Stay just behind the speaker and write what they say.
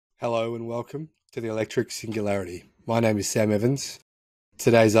Hello and welcome to the Electric Singularity. My name is Sam Evans.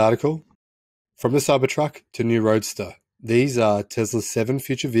 Today's article, From the Cybertruck to New Roadster. These are Tesla's 7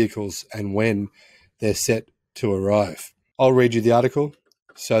 future vehicles and when they're set to arrive. I'll read you the article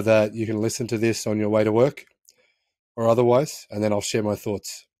so that you can listen to this on your way to work or otherwise, and then I'll share my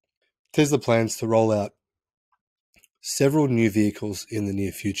thoughts. Tesla plans to roll out several new vehicles in the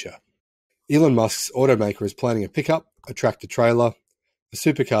near future. Elon Musk's automaker is planning a pickup, a tractor-trailer, a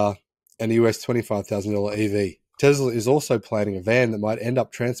supercar, and a US $25,000 EV. Tesla is also planning a van that might end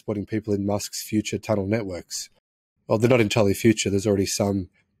up transporting people in Musk's future tunnel networks. Well, they're not entirely future. There's already some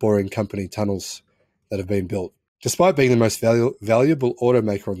boring company tunnels that have been built. Despite being the most valuable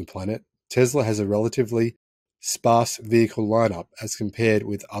automaker on the planet, Tesla has a relatively sparse vehicle lineup as compared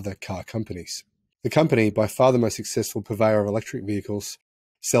with other car companies. The company, by far the most successful purveyor of electric vehicles,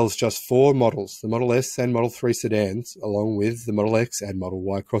 sells just 4 models, the Model S and Model 3 sedans, along with the Model X and Model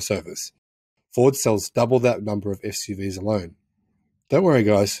Y crossovers. Ford sells double that number of SUVs alone. Don't worry,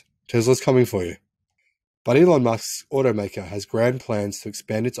 guys, Tesla's coming for you. But Elon Musk's automaker has grand plans to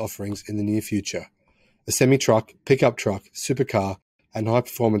expand its offerings in the near future. A semi-truck, pickup truck, supercar, and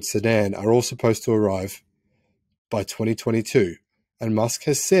high-performance sedan are all supposed to arrive by 2022, and Musk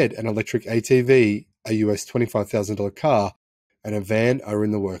has said an electric ATV, a US $25,000 car, and a van are in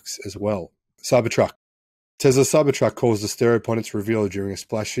the works as well. Cybertruck. Tesla's Cybertruck caused a stir upon its reveal during a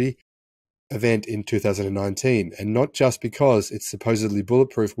splashy event in 2019, and not just because its supposedly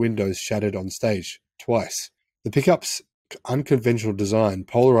bulletproof windows shattered on stage twice. The pickup's unconventional design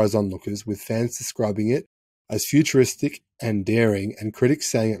polarized onlookers, with fans describing it as futuristic and daring, and critics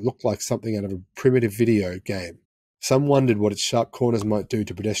saying it looked like something out of a primitive video game. Some wondered what its sharp corners might do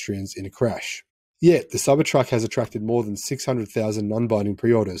to pedestrians in a crash. Yet, the Cybertruck has attracted more than 600,000 non-binding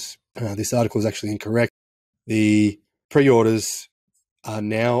pre-orders. This article is actually incorrect. The pre-orders are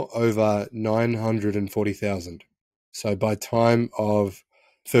now over 940,000. So by time of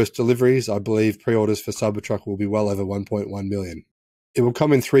first deliveries, I believe pre-orders for Cybertruck will be well over 1.1 million. It will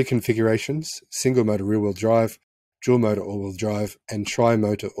come in 3 configurations: single-motor rear-wheel drive, dual-motor all-wheel drive, and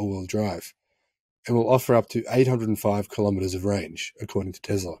tri-motor all-wheel drive, and will offer up to 805 kilometers of range, according to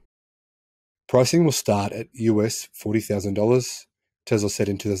Tesla. Pricing will start at US $40,000, Tesla said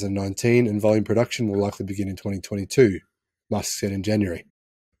in 2019, and volume production will likely begin in 2022, Musk said in January.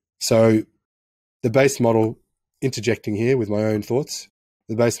 So the base model, interjecting here with my own thoughts,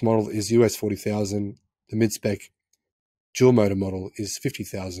 the base model is US $40,000, the mid-spec dual-motor model is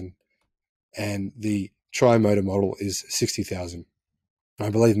 $50,000, and the tri-motor model is $60,000. I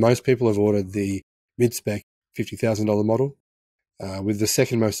believe most people have ordered the mid-spec $50,000 model, with the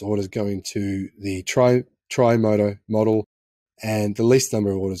second most orders going to the tri-motor model and the least number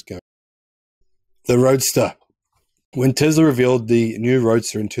of orders going. The Roadster. When Tesla revealed the new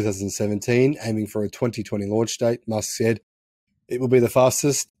Roadster in 2017, aiming for a 2020 launch date, Musk said, "It will be the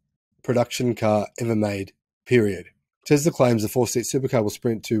fastest production car ever made, period." Tesla claims the 4-seat supercar will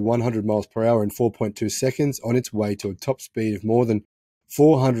sprint to 100 miles per hour in 4.2 seconds on its way to a top speed of more than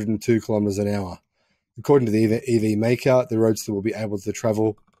 402 kilometers an hour. According to the EV maker, the Roadster will be able to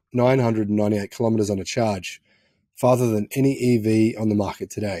travel 998 kilometers on a charge, farther than any EV on the market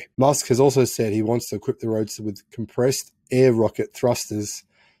today. Musk has also said he wants to equip the Roadster with compressed air rocket thrusters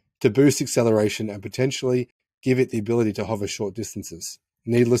to boost acceleration and potentially give it the ability to hover short distances.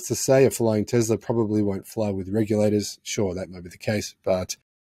 Needless to say, a flying Tesla probably won't fly with regulators. Sure, that might be the case, but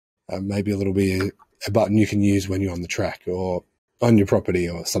maybe it'll be a button you can use when you're on the track or on your property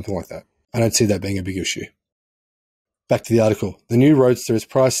or something like that. I don't see that being a big issue. Back to the article. The new Roadster is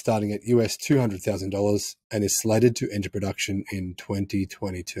priced starting at US $200,000 and is slated to enter production in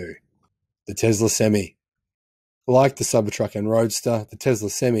 2022. The Tesla Semi. Like the Cybertruck and Roadster, the Tesla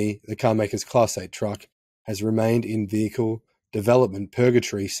Semi, the carmaker's Class 8 truck, has remained in vehicle development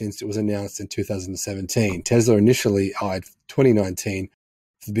purgatory since it was announced in 2017. Tesla initially eyed 2019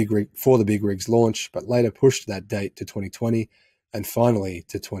 for the big rig's launch, but later pushed that date to 2020 and finally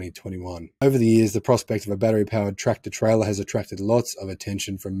to 2021. Over the years, the prospect of a battery-powered tractor-trailer has attracted lots of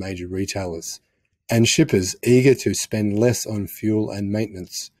attention from major retailers and shippers eager to spend less on fuel and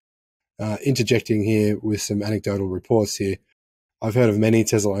maintenance. Interjecting here with some anecdotal reports here, I've heard of many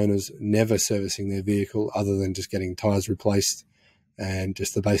Tesla owners never servicing their vehicle other than just getting tires replaced and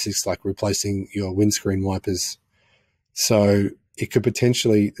just the basics like replacing your windscreen wipers. So it could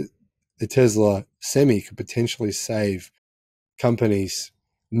potentially, the Tesla Semi could potentially save companies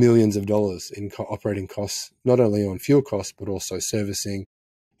millions of dollars in operating costs, not only on fuel costs, but also servicing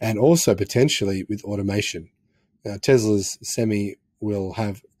and also potentially with automation. Now, Tesla's Semi will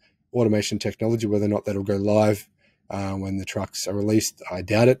have automation technology. Whether or not that'll go live when the trucks are released, I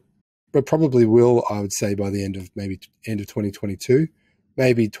doubt it. but probably will, I would say, by the end of 2022,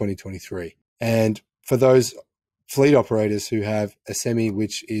 maybe 2023. And for those fleet operators who have a semi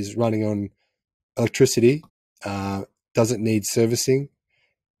which is running on electricity, doesn't need servicing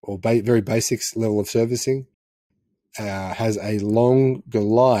or very basic level of servicing, has a longer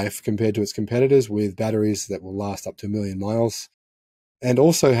life compared to its competitors with batteries that will last up to 1 million miles, and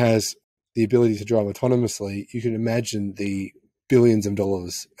also has the ability to drive autonomously, you can imagine the billions of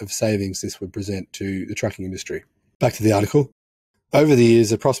dollars of savings this would present to the trucking industry. Back to the article. Over the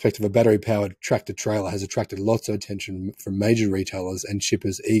years, the prospect of a battery-powered tractor-trailer has attracted lots of attention from major retailers and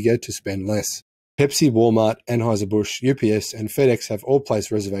shippers eager to spend less. Pepsi, Walmart, Anheuser-Busch, UPS, and FedEx have all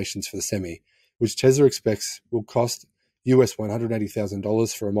placed reservations for the Semi, which Tesla expects will cost US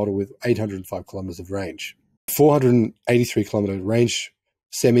 $180,000 for a model with 805 kilometers of range. 483 kilometer range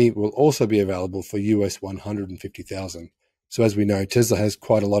Semi will also be available for US $150,000. So as we know, Tesla has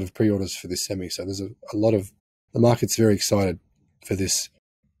quite a lot of pre-orders for this Semi. So there's a lot of, the market's very excited for this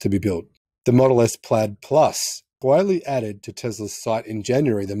to be built. The Model S Plaid Plus, quietly added to Tesla's site in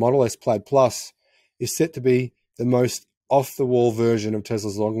January, the Model S Plaid Plus is set to be the most off-the-wall version of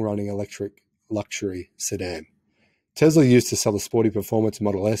Tesla's long-running electric luxury sedan. Tesla used to sell the sporty performance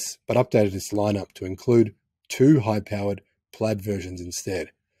Model S, but updated its lineup to include 2 high-powered Plaid versions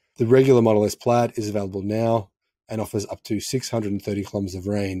instead. The regular Model S Plaid is available now and offers up to 630 kilometers of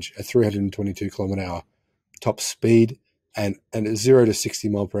range, a 322 kilometer hour top speed, and a 0 to 60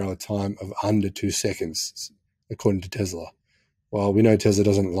 mile per hour time of under 2 seconds, according to Tesla. While we know Tesla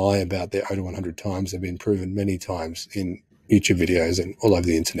doesn't lie about their 0 to 100 times, they've been proven many times in YouTube videos and all over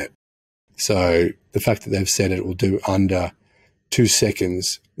the internet. So the fact that they've said it will do under 2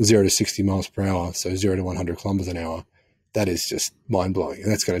 seconds, 0 to 60 miles per hour, so 0 to 100 kilometers an hour, that is just mind-blowing. And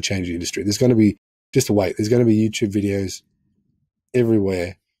that's going to change the industry. There's going to be, just wait, there's going to be YouTube videos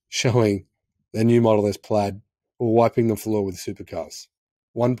everywhere showing the new Model S Plaid or wiping the floor with supercars.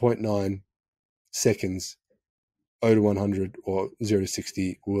 1.9 seconds, 0 to 100 or 0 to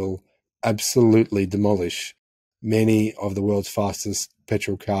 60 will absolutely demolish many of the world's fastest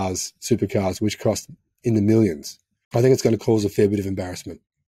petrol cars, supercars, which cost in the millions. I think it's going to cause a fair bit of embarrassment.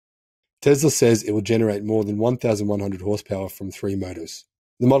 Tesla says it will generate more than 1,100 horsepower from 3 motors.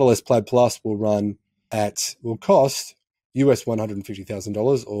 The Model S Plaid Plus will cost US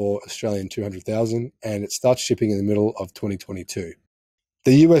 $150,000 or Australian $200,000, and it starts shipping in the middle of 2022.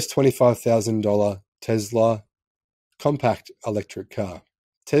 The US $25,000 Tesla compact electric car.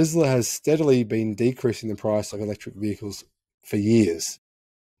 Tesla has steadily been decreasing the price of electric vehicles for years,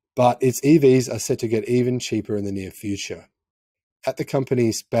 but its EVs are set to get even cheaper in the near future. At the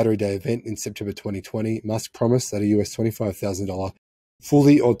company's Battery Day event in September 2020, Musk promised that a US $25,000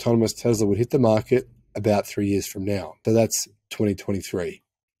 fully autonomous Tesla would hit the market about 3 years from now. So that's 2023.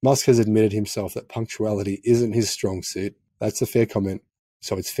 Musk has admitted himself that punctuality isn't his strong suit. That's a fair comment.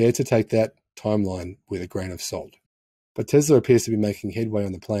 So it's fair to take that timeline with a grain of salt. But Tesla appears to be making headway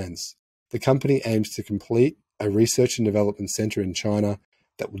on the plans. The company aims to complete a research and development center in China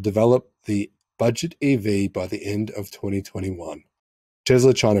that will develop the budget EV by the end of 2021.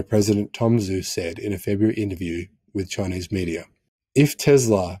 Tesla China President Tom Zhu said in a February interview with Chinese media, if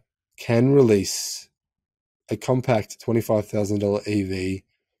Tesla can release a compact $25,000 EV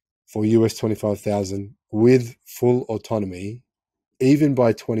for US $25,000 with full autonomy, even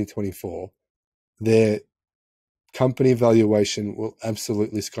by 2024, their company valuation will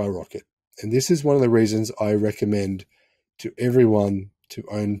absolutely skyrocket. And this is one of the reasons I recommend to everyone to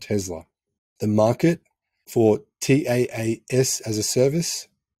own Tesla. The market for TaaS as a service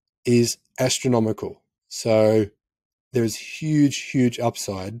is astronomical. So there's huge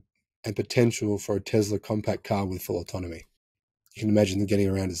upside and potential for a Tesla compact car with full autonomy. You can imagine them getting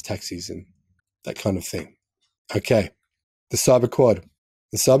around as taxis and that kind of thing. Okay, the Cyberquad.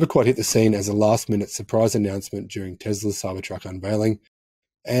 The Cyberquad hit the scene as a last-minute surprise announcement during Tesla's Cybertruck unveiling,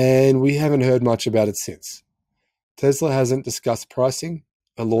 and we haven't heard much about it since. Tesla hasn't discussed pricing,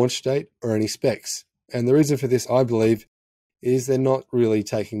 a launch date, or any specs. And the reason for this, I believe, is they're not really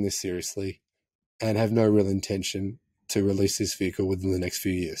taking this seriously and have no real intention to release this vehicle within the next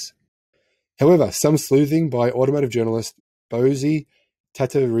few years. However, some sleuthing by automotive journalist Bozy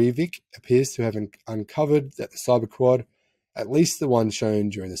Tatarevic appears to have uncovered that the Cyberquad, at least the one shown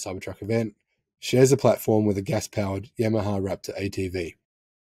during the Cybertruck event, shares a platform with a gas-powered Yamaha Raptor ATV.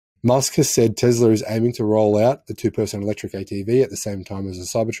 Musk has said Tesla is aiming to roll out the 2-person electric ATV at the same time as the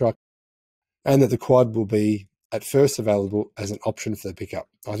Cybertruck, and that the Quad will be at first available as an option for the pickup.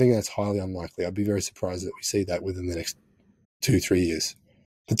 I think that's highly unlikely. I'd be very surprised that we see that within the next 2-3 years.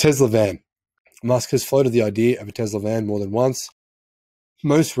 The Tesla van. Musk has floated the idea of a Tesla van more than once,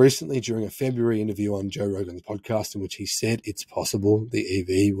 most recently during a February interview on Joe Rogan's podcast, in which he said it's possible the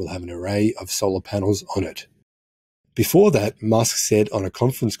EV will have an array of solar panels on it. Before that, Musk said on a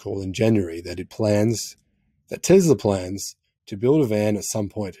conference call in January that Tesla plans to build a van at some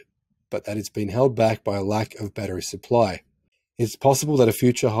point, but that it's been held back by a lack of battery supply. It's possible that a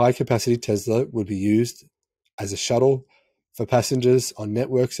future high-capacity Tesla would be used as a shuttle for passengers on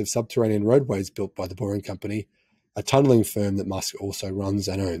networks of subterranean roadways built by the Boring Company, a tunneling firm that Musk also runs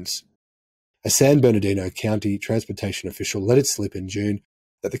and owns. A San Bernardino County transportation official let it slip in June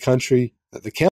that the county